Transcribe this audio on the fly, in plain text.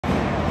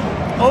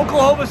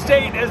Oklahoma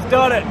State has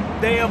done it.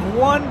 They have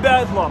won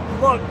Bedlam.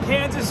 Look,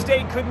 Kansas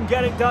State couldn't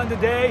get it done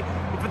today,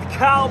 but for the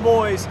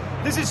Cowboys,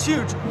 this is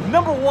huge.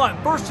 Number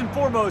one, first and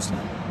foremost,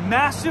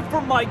 massive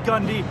for Mike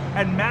Gundy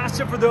and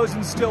massive for those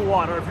in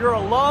Stillwater. If you're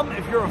an alum,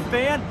 if you're a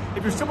fan,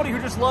 if you're somebody who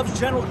just loves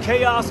general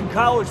chaos in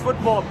college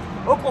football,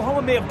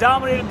 Oklahoma may have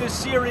dominated this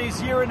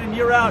series year in and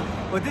year out,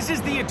 but this is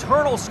the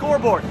eternal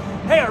scoreboard.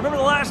 Hey, I remember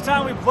the last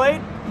time we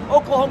played?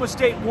 Oklahoma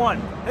State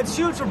won. That's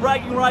huge for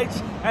bragging rights,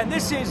 and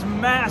this is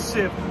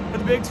massive for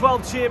the Big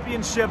 12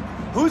 championship.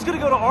 Who's going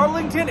to go to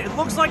Arlington? It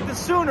looks like the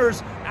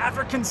Sooners,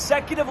 after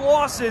consecutive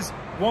losses,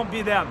 won't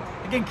be them.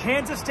 Again,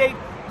 Kansas State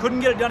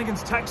couldn't get it done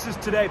against Texas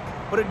today,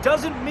 but it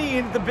doesn't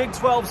mean the Big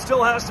 12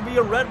 still has to be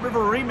a Red River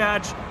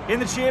rematch in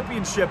the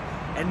championship.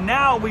 And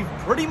now we've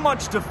pretty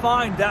much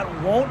defined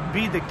that won't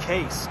be the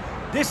case.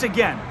 This,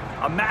 again,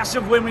 a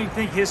massive win when you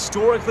think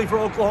historically for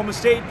Oklahoma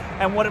State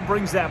and what it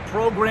brings that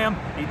program.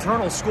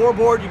 Eternal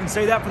scoreboard, you can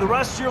say that for the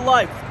rest of your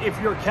life if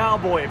you're a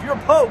Cowboy. If you're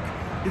a Poke,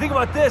 you think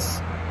about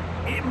this,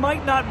 it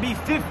might not be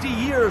 50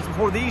 years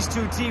before these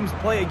two teams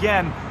play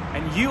again,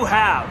 and you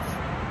have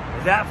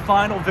that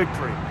final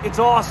victory. It's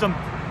awesome.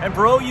 And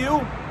for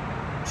OU,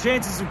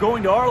 chances of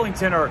going to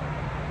Arlington are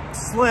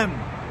slim.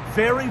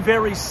 Very,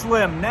 very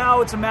slim. Now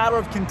it's a matter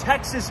of, can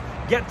Texas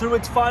get through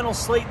its final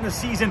slate in the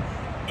season?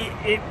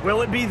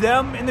 Will it be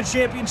them in the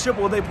championship?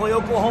 Will they play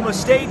Oklahoma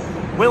State?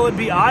 Will it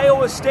be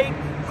Iowa State?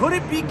 Could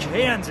it be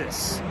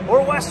Kansas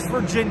or West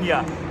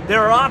Virginia?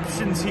 There are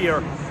options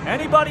here.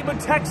 Anybody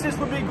but Texas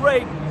would be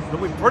great, but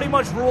we pretty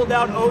much ruled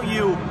out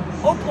OU.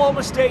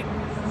 Oklahoma State,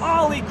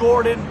 Ollie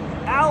Gordon,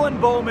 Alan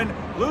Bowman,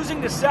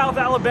 losing to South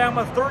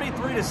Alabama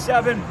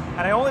 33-7, and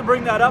I only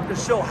bring that up to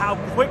show how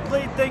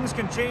quickly things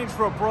can change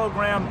for a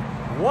program.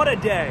 What a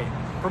day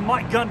for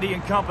Mike Gundy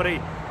and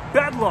company.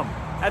 Bedlam,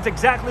 that's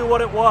exactly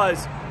what it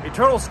was.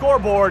 Eternal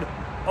scoreboard,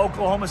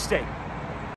 Oklahoma State.